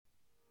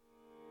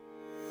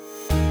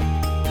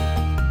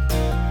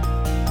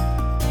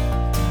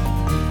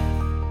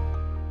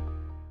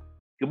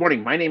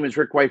morning. My name is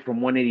Rick White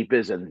from 180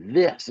 Biz, and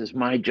this is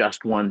my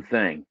Just One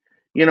Thing.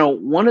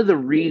 One of the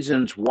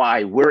reasons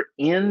why we're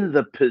in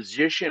the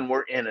position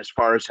we're in as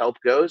far as health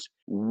goes,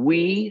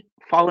 we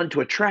fall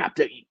into a trap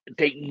that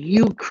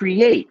you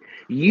create.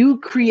 You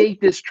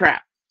create this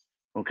trap,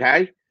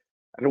 okay?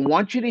 I don't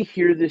want you to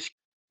hear this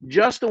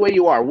just the way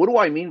you are. What do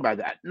I mean by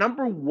that?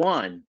 Number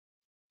one,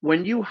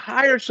 when you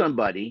hire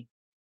somebody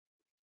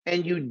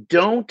and you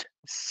don't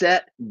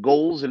set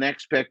goals and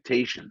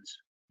expectations,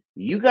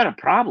 you got a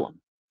problem.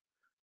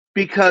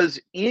 Because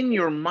in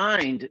your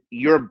mind,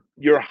 you're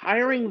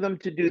hiring them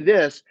to do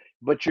this,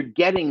 but you're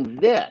getting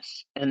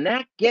this, and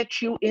that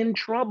gets you in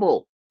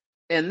trouble.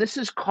 And this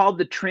is called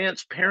the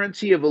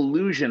transparency of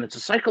illusion. It's a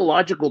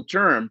psychological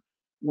term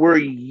where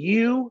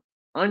you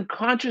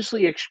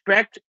unconsciously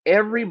expect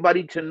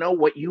everybody to know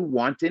what you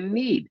want and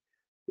need.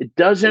 It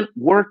doesn't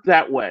work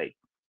that way.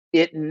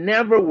 It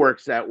never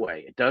works that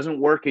way. It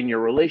doesn't work in your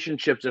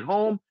relationships at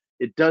home.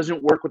 It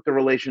doesn't work with the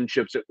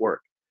relationships at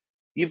work.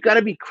 You've got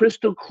to be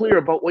crystal clear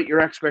about what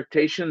your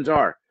expectations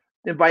are.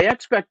 And by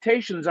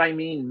expectations, I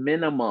mean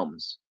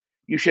minimums.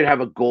 You should have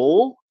a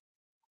goal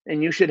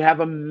and you should have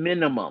a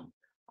minimum.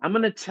 I'm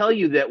going to tell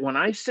you that when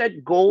I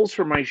set goals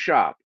for my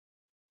shop,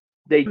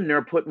 they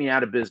never put me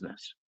out of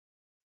business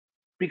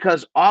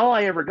because all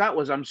I ever got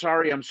was, I'm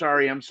sorry, I'm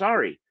sorry, I'm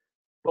sorry.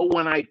 But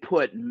when I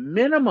put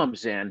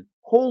minimums in,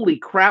 holy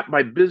crap,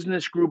 my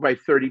business grew by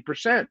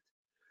 30%.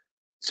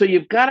 So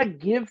you've got to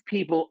give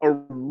people a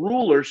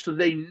ruler so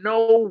they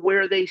know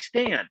where they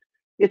stand.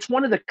 It's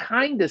one of the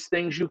kindest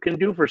things you can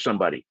do for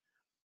somebody.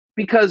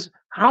 Because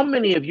how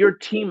many of your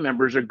team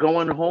members are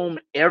going home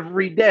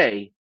every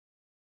day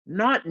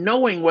not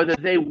knowing whether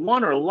they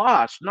won or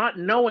lost, not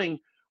knowing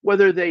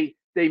whether they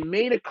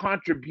made a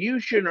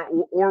contribution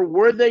or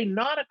were they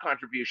not a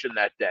contribution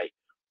that day?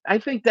 I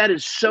think that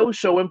is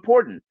so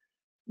important.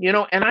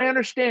 And I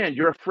understand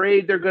you're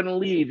afraid they're going to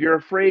leave. You're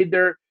afraid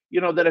that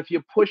if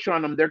you push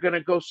on them, they're going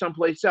to go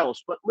someplace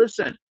else. But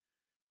listen,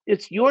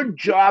 it's your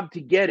job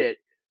to get it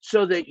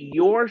so that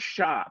your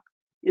shop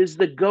is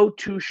the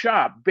go-to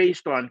shop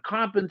based on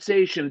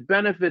compensation,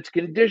 benefits,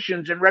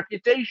 conditions, and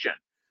reputation.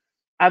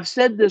 I've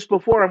said this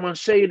before. I'm going to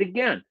say it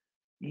again.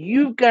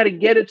 You've got to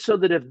get it so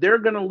that if they're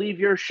going to leave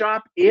your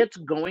shop, it's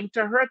going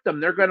to hurt them.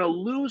 They're going to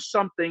lose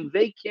something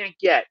they can't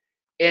get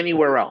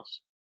anywhere else.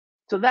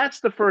 So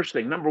that's the first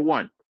thing. Number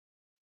one,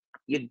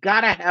 you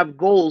got to have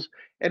goals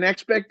and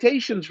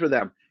expectations for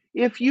them.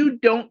 If you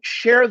don't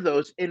share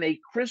those in a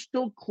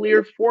crystal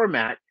clear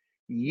format,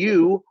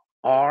 you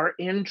are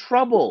in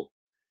trouble.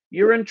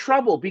 You're in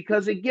trouble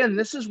because, again,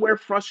 this is where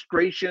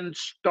frustration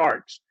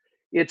starts.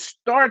 It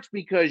starts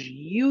because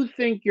you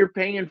think you're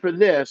paying for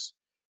this,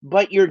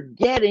 but you're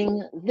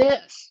getting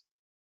this.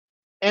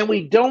 And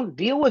we don't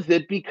deal with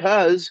it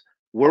because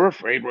we're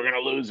afraid we're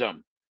going to lose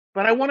them.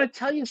 But I want to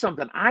tell you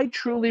something. I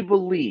truly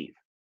believe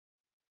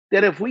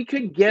that if we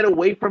could get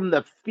away from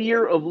the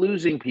fear of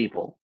losing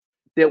people,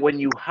 that when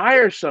you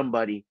hire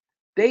somebody,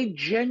 they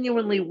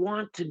genuinely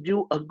want to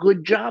do a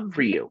good job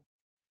for you.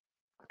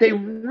 They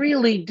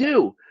really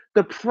do.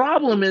 The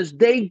problem is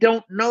they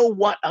don't know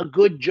what a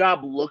good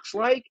job looks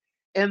like,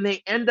 and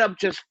they end up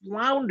just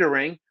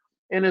floundering.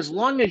 And as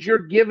long as you're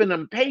giving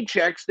them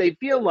paychecks, they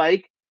feel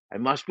like, I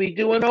must be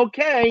doing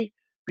okay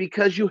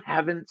because you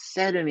haven't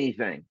said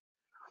anything.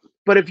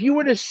 But if you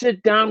were to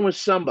sit down with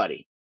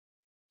somebody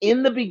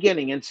in the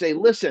beginning and say,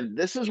 listen,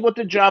 this is what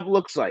the job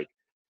looks like.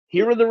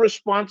 Here are the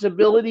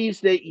responsibilities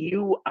that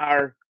you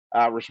are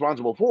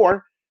responsible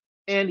for.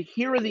 And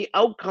here are the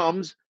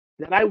outcomes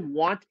that I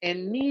want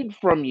and need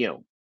from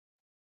you.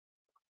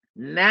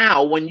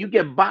 Now, when you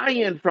get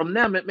buy-in from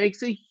them, it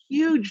makes a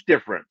huge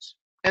difference.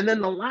 And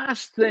then the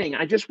last thing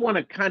I just want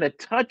to kind of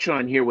touch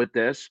on here with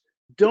this,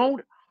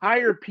 don't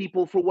hire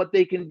people for what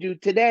they can do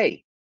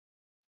today.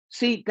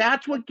 See,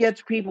 that's what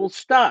gets people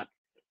stuck.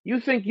 You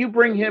think you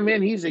bring him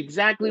in, he's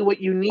exactly what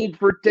you need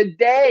for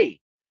today.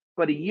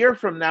 But a year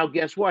from now,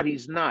 guess what?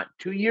 He's not.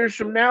 2 years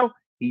from now,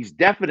 he's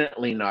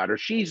definitely not, or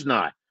she's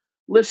not.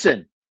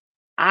 Listen,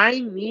 I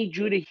need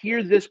you to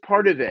hear this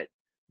part of it.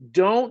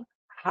 Don't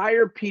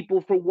hire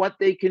people for what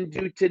they can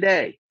do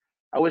today.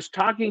 I was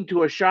talking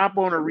to a shop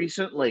owner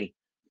recently,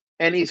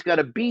 and he's got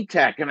a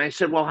B-Tech. And I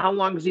said, well, how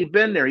long has he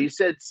been there? He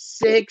said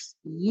 6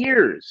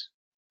 years.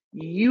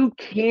 You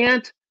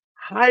can't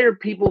hire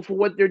people for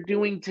what they're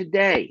doing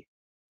today.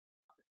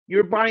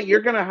 You're going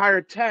to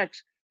hire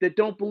techs that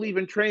don't believe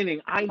in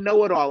training. I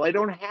know it all. I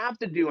don't have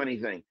to do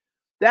anything.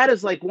 That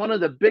is like one of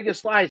the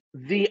biggest lies.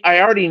 I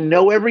already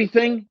know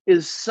everything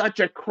is such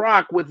a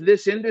crock with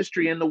this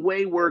industry and the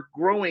way we're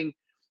growing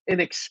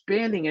and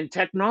expanding in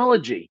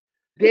technology.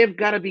 They've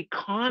got to be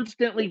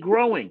constantly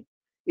growing.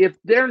 If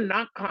they're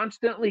not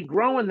constantly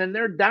growing, then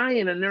they're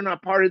dying and they're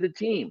not part of the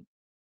team.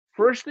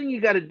 First thing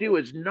you got to do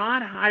is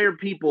not hire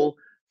people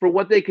for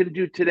what they can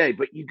do today,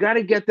 but you got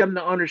to get them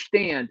to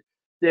understand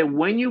that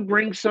when you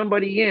bring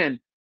somebody in,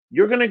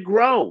 you're going to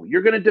grow,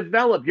 you're going to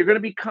develop, you're going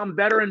to become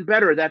better and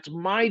better. That's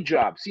my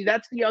job. See,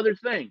 that's the other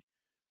thing.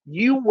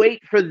 You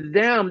wait for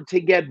them to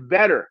get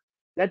better.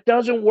 That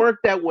doesn't work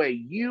that way.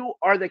 You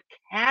are the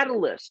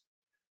catalyst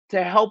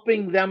to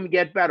helping them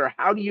get better.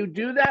 How do you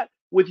do that?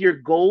 With your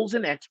goals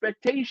and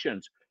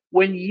expectations.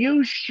 When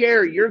you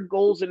share your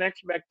goals and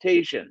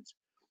expectations,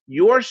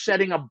 you're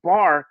setting a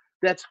bar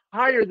that's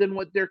higher than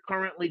what they're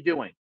currently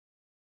doing.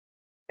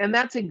 And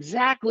that's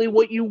exactly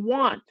what you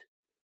want,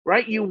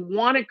 right? You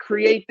want to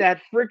create that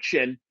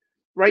friction,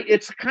 right?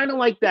 It's kind of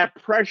like that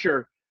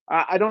pressure.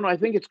 I don't know. I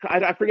think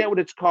I forget what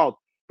it's called.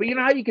 But you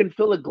know how you can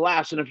fill a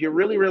glass, and if you're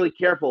really, really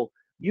careful,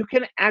 you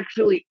can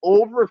actually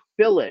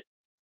overfill it,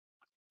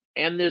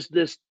 and there's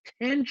this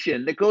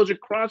tension that goes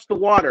across the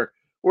water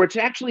where it's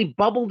actually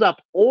bubbled up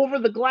over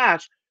the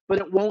glass, but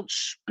it won't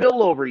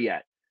spill over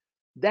yet.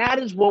 That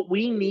is what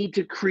we need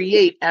to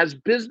create as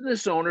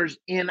business owners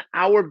in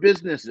our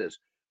businesses.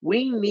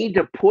 We need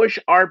to push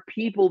our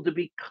people to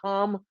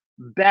become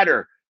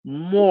better,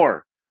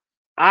 more.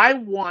 I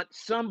want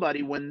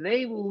somebody when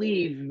they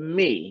leave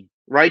me,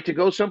 right, to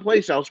go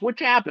someplace else, which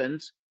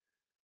happens,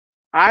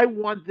 I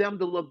want them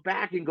to look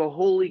back and go,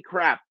 holy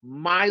crap,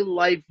 my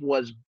life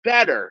was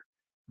better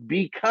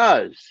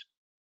because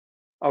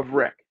of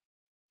Rick,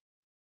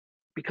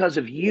 because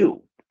of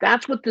you.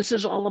 That's what this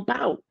is all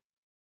about.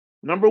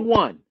 Number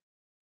one,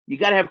 you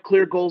got to have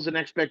clear goals and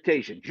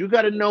expectations. You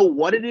got to know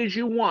what it is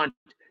you want.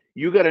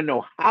 You got to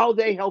know how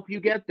they help you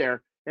get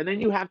there. And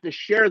then you have to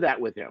share that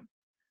with him.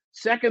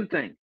 Second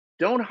thing,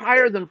 don't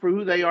hire them for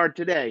who they are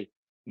today.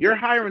 You're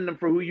hiring them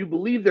for who you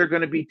believe they're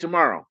going to be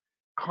tomorrow.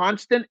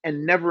 Constant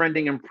and never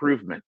ending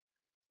improvement.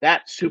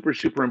 That's super,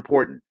 super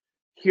important.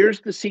 Here's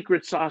the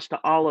secret sauce to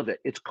all of it.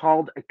 It's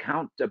called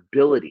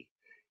accountability.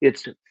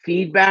 It's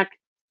feedback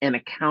and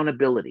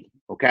accountability.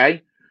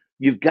 Okay.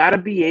 You've got to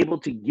be able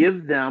to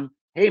give them,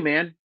 hey,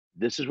 man,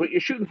 this is what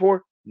you're shooting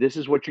for. This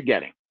is what you're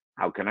getting.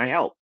 How can I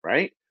help?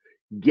 Right?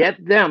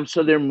 Get them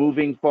so they're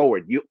moving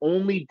forward. You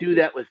only do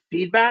that with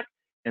feedback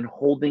and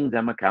holding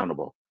them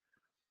accountable.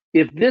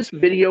 If this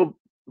video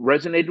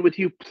resonated with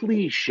you,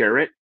 please share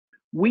it.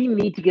 We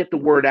need to get the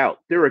word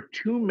out. There are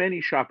too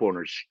many shop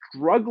owners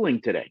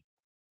struggling today,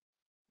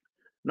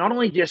 not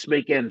only just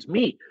make ends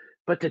meet,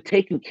 but to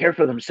taking care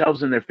for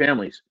themselves and their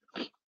families.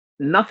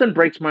 Nothing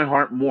breaks my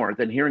heart more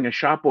than hearing a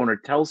shop owner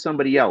tell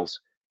somebody else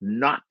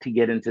not to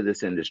get into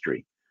this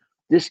industry.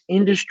 This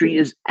industry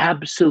is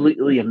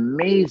absolutely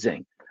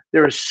amazing.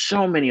 There are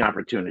so many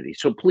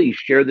opportunities. So please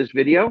share this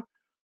video.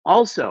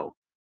 Also,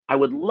 I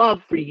would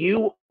love for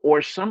you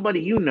or somebody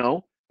you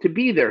know to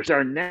be there. It's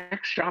our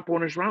next Shop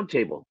Owners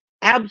Roundtable.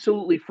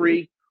 Absolutely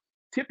free.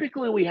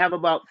 Typically, we have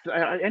about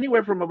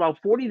anywhere from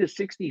about 40 to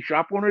 60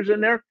 shop owners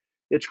in there.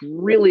 It's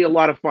really a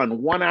lot of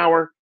fun. 1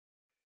 hour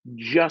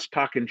just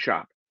talking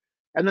shop.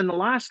 And then the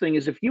last thing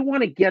is if you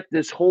want to get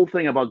this whole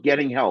thing about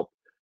getting help,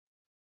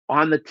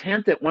 on the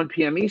 10th at 1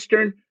 p.m.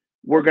 Eastern,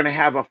 we're going to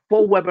have a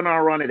full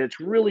webinar on it. It's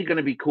really going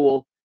to be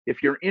cool.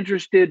 If you're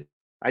interested,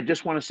 I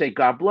just want to say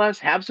God bless,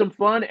 have some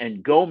fun,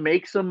 and go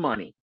make some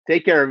money.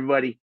 Take care,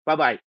 everybody.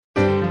 Bye-bye.